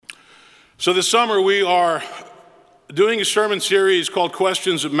So this summer we are doing a sermon series called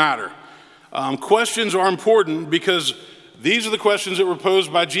Questions That Matter. Questions are important because these are the questions that were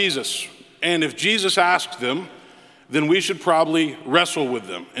posed by Jesus. And if Jesus asked them, then we should probably wrestle with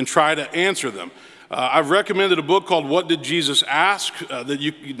them and try to answer them. I've recommended a book called What Did Jesus Ask? That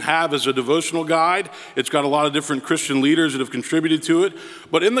you can have as a devotional guide. It's got a lot of different Christian leaders that have contributed to it.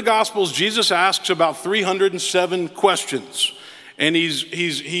 But in the Gospels, Jesus asks about 307 questions. And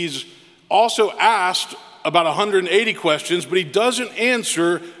he's also asked about 180 questions, but he doesn't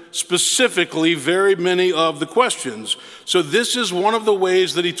answer specifically very many of the questions. So this is one of the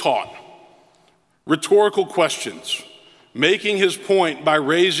ways that he taught. Rhetorical questions, making his point by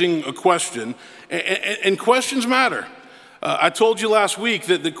raising a question, and questions matter. I told you last week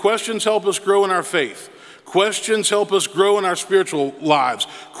that the questions help us grow in our faith. Questions help us grow in our spiritual lives.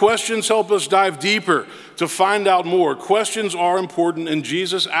 Questions help us dive deeper to find out more. Questions are important, and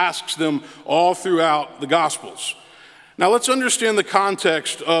Jesus asks them all throughout the Gospels. Now let's understand the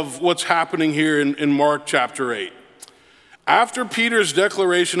context of what's happening here in Mark chapter 8. After Peter's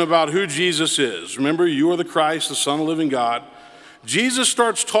declaration about who Jesus is, remember, you are the Christ, the Son of the living God, Jesus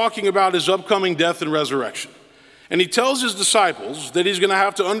starts talking about his upcoming death and resurrection. And he tells his disciples that he's going to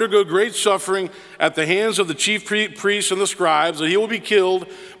have to undergo great suffering at the hands of the chief priests and the scribes, that he will be killed,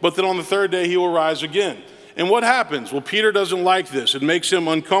 but that on the third day he will rise again. And what happens? Well, Peter doesn't like this. It makes him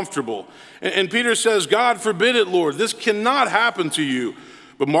uncomfortable. And Peter says, God forbid it, Lord. This cannot happen to you.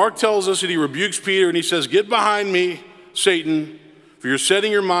 But Mark tells us that he rebukes Peter and he says, get behind me, Satan, for you're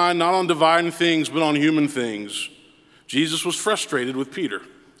setting your mind not on divine things, but on human things. Jesus was frustrated with Peter,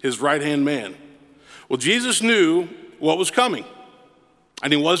 his right-hand man. Well, Jesus knew what was coming,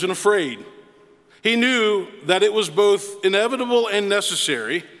 and he wasn't afraid. He knew that it was both inevitable and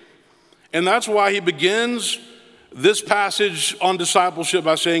necessary, and that's why he begins this passage on discipleship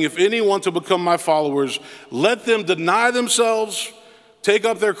by saying, if any want to become my followers, let them deny themselves, take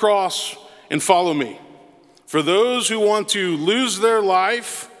up their cross, and follow me. For those who want to lose their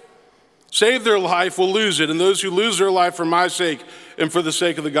life, save their life, will lose it, and those who lose their life for my sake and for the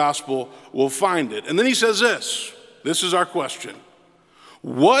sake of the gospel will find it. And then he says this is our question.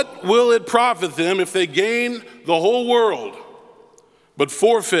 What will it profit them if they gain the whole world but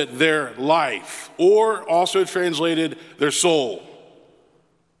forfeit their life? Or also translated, their soul.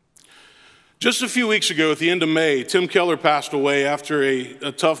 Just a few weeks ago at the end of May, Tim Keller passed away after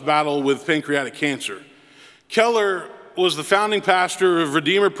a tough battle with pancreatic cancer. Keller was the founding pastor of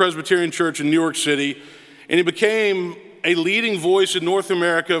Redeemer Presbyterian Church in New York City, and he became a leading voice in North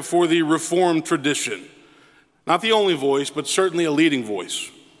America for the Reformed tradition. Not the only voice, but certainly a leading voice.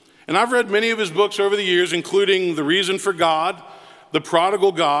 And I've read many of his books over the years, including The Reason for God, The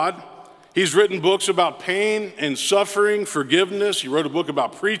Prodigal God. He's written books about pain and suffering, forgiveness. He wrote a book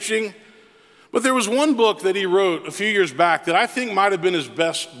about preaching. But there was one book that he wrote a few years back that I think might have been his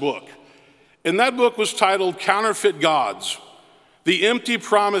best book. And that book was titled Counterfeit Gods, the empty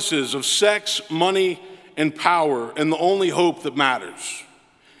promises of sex, money, and power, and the only hope that matters.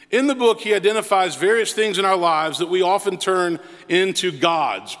 In the book, he identifies various things in our lives that we often turn into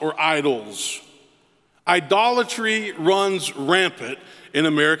gods or idols. Idolatry runs rampant in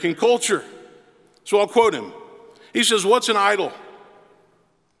American culture. So I'll quote him. He says, what's an idol?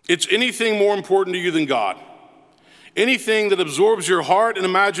 It's anything more important to you than God. Anything that absorbs your heart and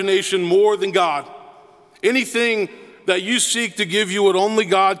imagination more than God. Anything that you seek to give you what only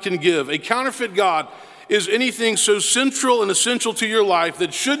God can give. A counterfeit God is anything so central and essential to your life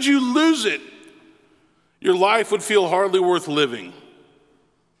that should you lose it, your life would feel hardly worth living.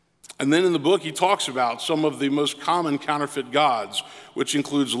 And then in the book, he talks about some of the most common counterfeit gods, which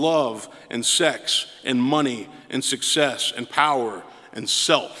includes love and sex and money and success and power and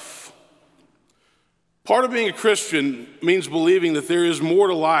self. Part of being a Christian means believing that there is more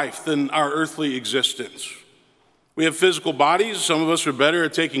to life than our earthly existence. We have physical bodies. Some of us are better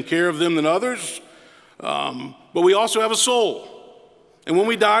at taking care of them than others. But we also have a soul. And when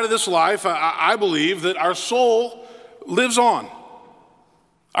we die to this life, I believe that our soul lives on.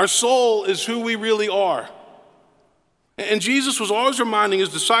 Our soul is who we really are. And Jesus was always reminding his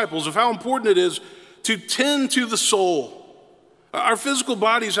disciples of how important it is to tend to the soul. Our physical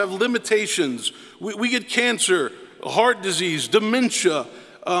bodies have limitations. We get cancer, heart disease, dementia.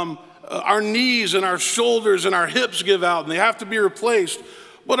 Our knees and our shoulders and our hips give out and they have to be replaced.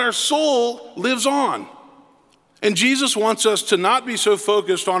 But our soul lives on. And Jesus wants us to not be so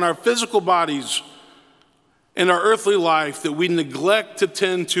focused on our physical bodies and our earthly life that we neglect to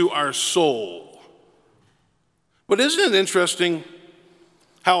tend to our soul. But isn't it interesting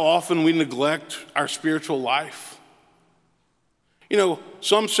how often we neglect our spiritual life?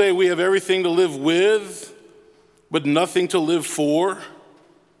 Some say we have everything to live with, but nothing to live for.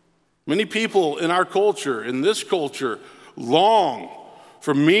 Many people in our culture, in this culture, long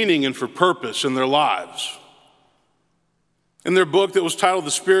for meaning and for purpose in their lives. In their book that was titled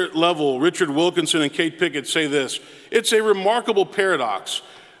The Spirit Level, Richard Wilkinson and Kate Pickett say this: "It's a remarkable paradox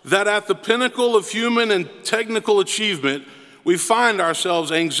that at the pinnacle of human and technical achievement, we find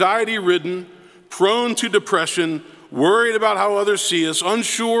ourselves anxiety-ridden, prone to depression, worried about how others see us,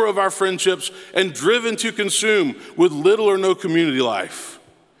 unsure of our friendships, and driven to consume with little or no community life."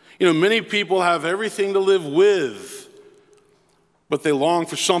 Many people have everything to live with, but they long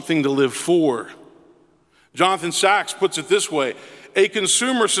for something to live for. Jonathan Sachs puts it this way: "A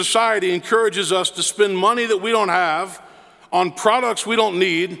consumer society encourages us to spend money that we don't have on products we don't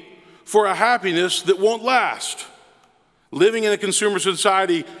need for a happiness that won't last. Living in a consumer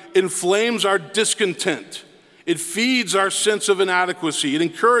society inflames our discontent. It feeds our sense of inadequacy. It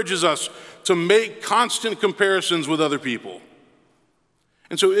encourages us to make constant comparisons with other people."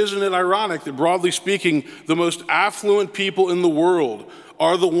 And so isn't it ironic that, broadly speaking, the most affluent people in the world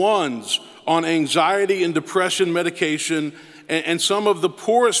are the ones on anxiety and depression medication, and some of the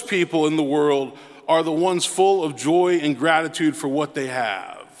poorest people in the world are the ones full of joy and gratitude for what they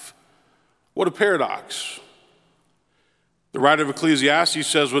have? What a paradox. The writer of Ecclesiastes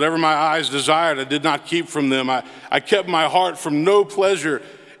says, "Whatever my eyes desired, I did not keep from them. I kept my heart from no pleasure."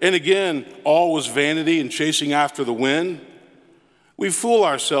 And again, all was vanity and chasing after the wind. We fool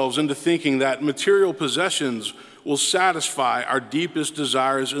ourselves into thinking that material possessions will satisfy our deepest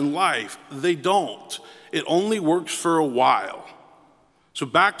desires in life. They don't. It only works for a while. So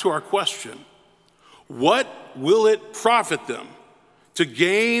back to our question: what will it profit them to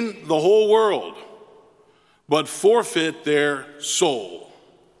gain the whole world but forfeit their soul?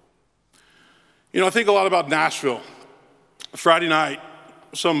 I think a lot about Nashville. Friday night,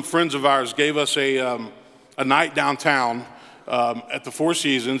 some friends of ours gave us a night downtown at the Four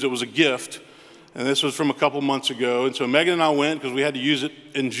Seasons. It was a gift, and this was from a couple months ago. And so Megan and I went because we had to use it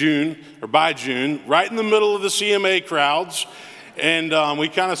in June, or by June, right in the middle of the CMA crowds. And we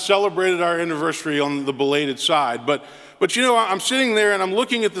kind of celebrated our anniversary on the belated side. But I'm sitting there and I'm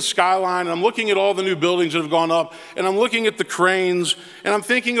looking at the skyline, and I'm looking at all the new buildings that have gone up, and I'm looking at the cranes, and I'm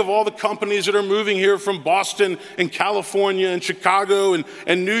thinking of all the companies that are moving here from Boston and California and Chicago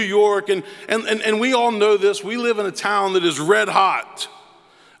and New York. And we all know this. We live in a town that is red hot,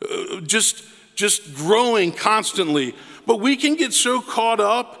 just growing constantly. But we can get so caught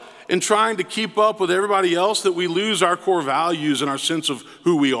up in trying to keep up with everybody else that we lose our core values and our sense of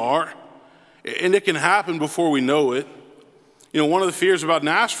who we are. And it can happen before we know it. One of the fears about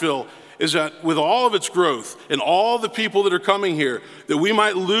Nashville is that with all of its growth and all the people that are coming here, that we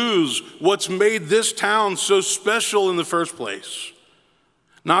might lose what's made this town so special in the first place.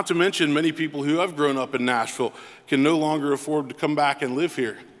 Not to mention, many people who have grown up in Nashville can no longer afford to come back and live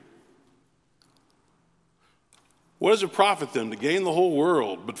here. What does it profit them to gain the whole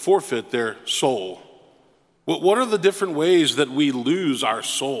world but forfeit their soul? What are the different ways that we lose our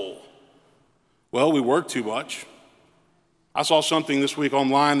soul? Well, we work too much. I saw something this week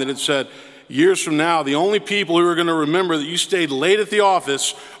online that it said, years from now, the only people who are going to remember that you stayed late at the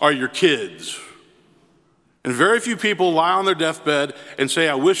office are your kids. And very few people lie on their deathbed and say,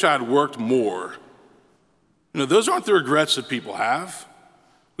 "I wish I had worked more." Those aren't the regrets that people have.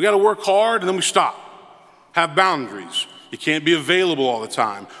 We got to work hard and then we stop. Have boundaries. You can't be available all the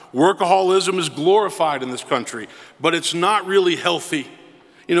time. Workaholism is glorified in this country, but it's not really healthy.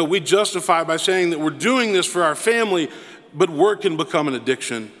 We justify by saying that we're doing this for our family, but work can become an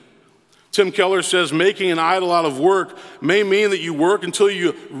addiction. Tim Keller says making an idol out of work may mean that you work until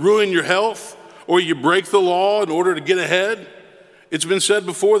you ruin your health or you break the law in order to get ahead. It's been said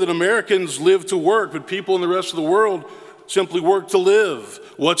before that Americans live to work, but people in the rest of the world simply work to live.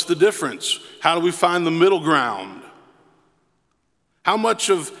 What's the difference? How do we find the middle ground? How much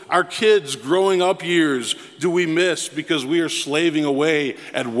of our kids' growing up years do we miss because we are slaving away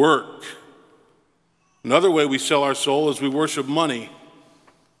at work? Another way we sell our soul is we worship money.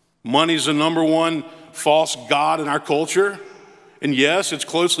 Money's the number one false god in our culture. And yes, it's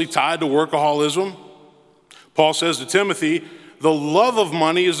closely tied to workaholism. Paul says to Timothy, the love of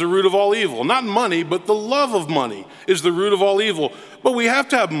money is the root of all evil. Not money, but the love of money is the root of all evil. But we have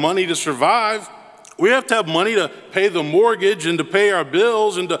to have money to survive. We have to have money to pay the mortgage and to pay our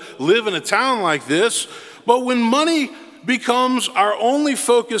bills and to live in a town like this. But when money becomes our only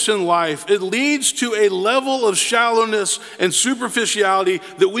focus in life, it leads to a level of shallowness and superficiality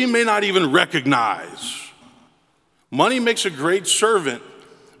that we may not even recognize. Money makes a great servant,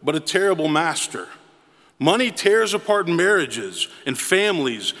 but a terrible master. Money tears apart marriages and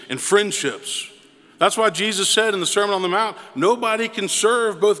families and friendships. That's why Jesus said in the Sermon on the Mount, nobody can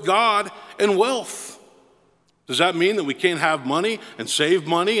serve both God and wealth. Does that mean that we can't have money and save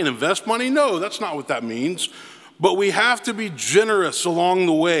money and invest money? No, that's not what that means. But we have to be generous along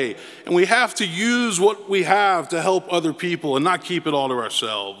the way, and we have to use what we have to help other people and not keep it all to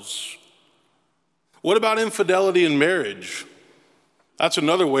ourselves. What about infidelity in marriage? That's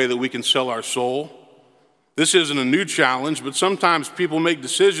another way that we can sell our soul. This isn't a new challenge, but sometimes people make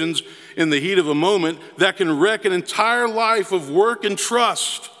decisions in the heat of a moment that can wreck an entire life of work and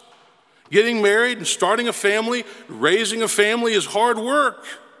trust. Getting married and starting a family, raising a family is hard work.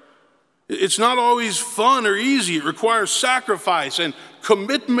 It's not always fun or easy. It requires sacrifice and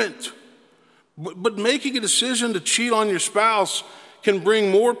commitment. But making a decision to cheat on your spouse can bring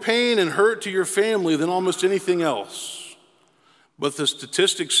more pain and hurt to your family than almost anything else. But the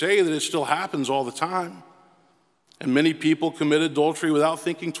statistics say that it still happens all the time. And many people commit adultery without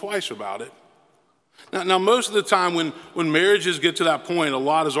thinking twice about it. Now most of the time when marriages get to that point, a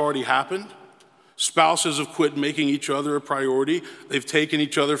lot has already happened. Spouses have quit making each other a priority. They've taken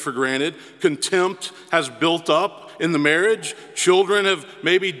each other for granted. Contempt has built up in the marriage. Children have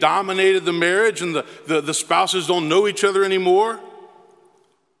maybe dominated the marriage, and the spouses don't know each other anymore.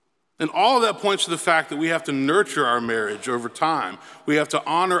 And all of that points to the fact that we have to nurture our marriage over time. We have to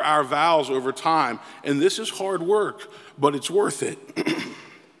honor our vows over time. And this is hard work, but it's worth it.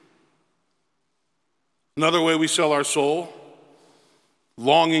 Another way we sell our soul,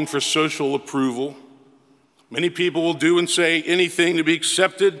 longing for social approval. Many people will do and say anything to be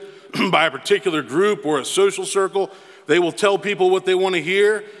accepted by a particular group or a social circle. They will tell people what they want to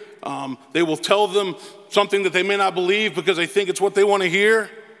hear. They will tell them something that they may not believe because they think it's what they want to hear.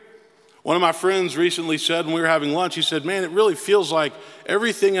 One of my friends recently said when we were having lunch, he said, man, it really feels like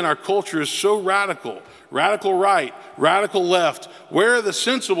everything in our culture is so radical. Radical right, radical left. Where are the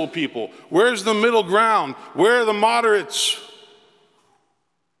sensible people? Where's the middle ground? Where are the moderates?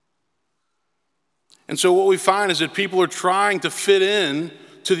 And so what we find is that people are trying to fit in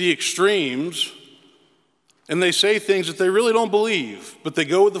to the extremes, and they say things that they really don't believe, but they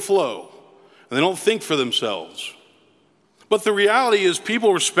go with the flow, and they don't think for themselves. But the reality is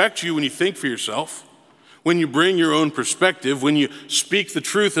people respect you when you think for yourself, when you bring your own perspective, when you speak the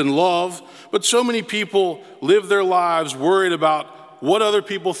truth in love. But so many people live their lives worried about what other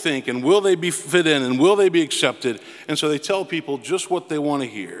people think, and will they be fit in, and will they be accepted? And so they tell people just what they want to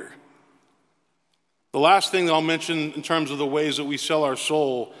hear. The last thing that I'll mention in terms of the ways that we sell our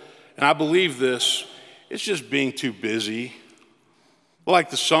soul, and I believe this, it's just being too busy.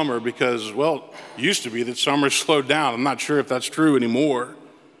 Like the summer, because, well, it used to be that summer slowed down. I'm not sure if that's true anymore.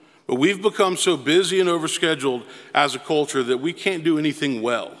 But we've become so busy and overscheduled as a culture that we can't do anything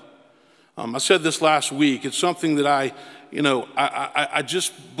well. I said this last week. It's something that I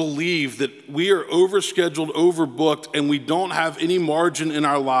just believe that we are overscheduled, overbooked, and we don't have any margin in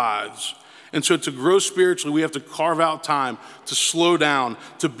our lives. And so to grow spiritually, we have to carve out time to slow down,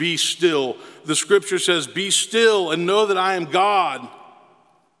 to be still. The scripture says, be still and know that I am God.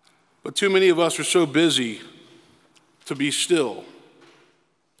 But too many of us are so busy to be still.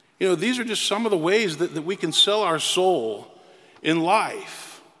 These are just some of the ways that we can sell our soul in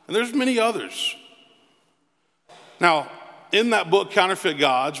life. And there's many others. Now, in that book, Counterfeit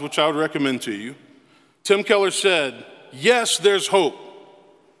Gods, which I would recommend to you, Tim Keller said, yes, there's hope.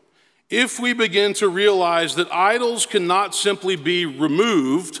 If we begin to realize that idols cannot simply be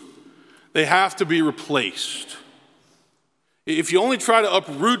removed, they have to be replaced. If you only try to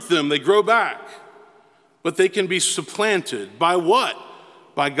uproot them, they grow back. But they can be supplanted by what?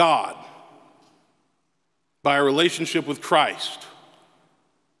 By God. By a relationship with Christ.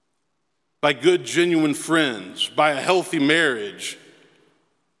 By good, genuine friends. By a healthy marriage.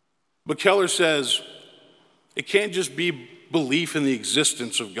 But Keller says, it can't just be belief in the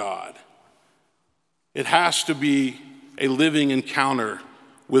existence of God. It has to be a living encounter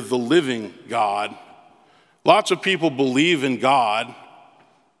with the living God. Lots of people believe in God,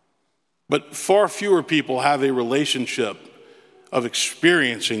 but far fewer people have a relationship of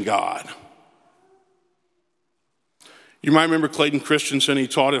experiencing God. You might remember Clayton Christensen. He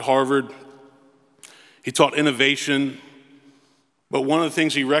taught at Harvard. He taught innovation. But one of the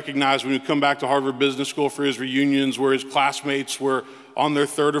things he recognized when he would come back to Harvard Business School for his reunions where his classmates were on their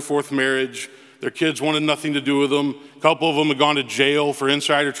third or fourth marriage. Their kids wanted nothing to do with them. A couple of them had gone to jail for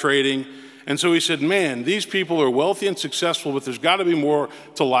insider trading. And so he said, man, these people are wealthy and successful, but there's got to be more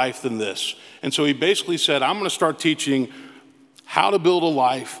to life than this. And so he basically said, I'm going to start teaching how to build a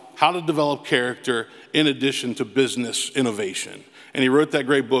life, how to develop character, in addition to business innovation. And he wrote that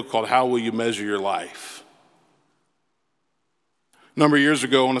great book called How Will You Measure Your Life? A number of years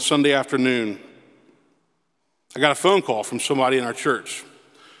ago on a Sunday afternoon, I got a phone call from somebody in our church.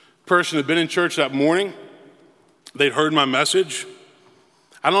 The person had been in church that morning. They'd heard my message.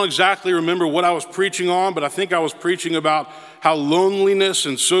 I don't exactly remember what I was preaching on, but I think I was preaching about how loneliness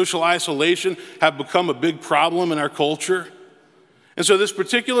and social isolation have become a big problem in our culture. And so this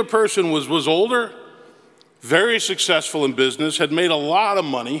particular person was older, very successful in business, had made a lot of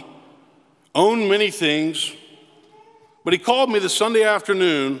money, owned many things, but he called me the Sunday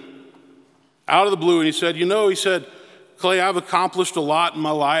afternoon out of the blue and he said, Clay, I've accomplished a lot in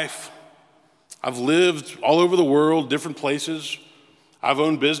my life. I've lived all over the world, different places. I've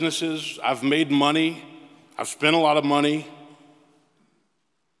owned businesses. I've made money. I've spent a lot of money.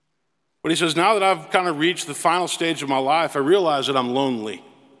 But he says, now that I've kind of reached the final stage of my life, I realize that I'm lonely.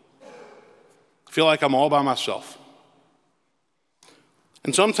 I feel like I'm all by myself.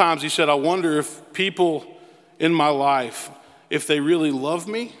 And sometimes, he said, I wonder if people in my life, if they really love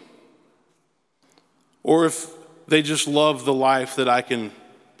me, or if they just love the life that I can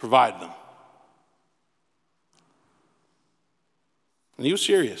provide them. And he was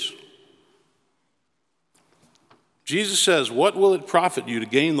serious. Jesus says, what will it profit you to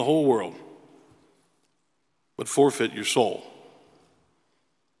gain the whole world, but forfeit your soul?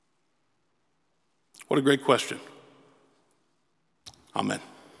 What a great question. Amen.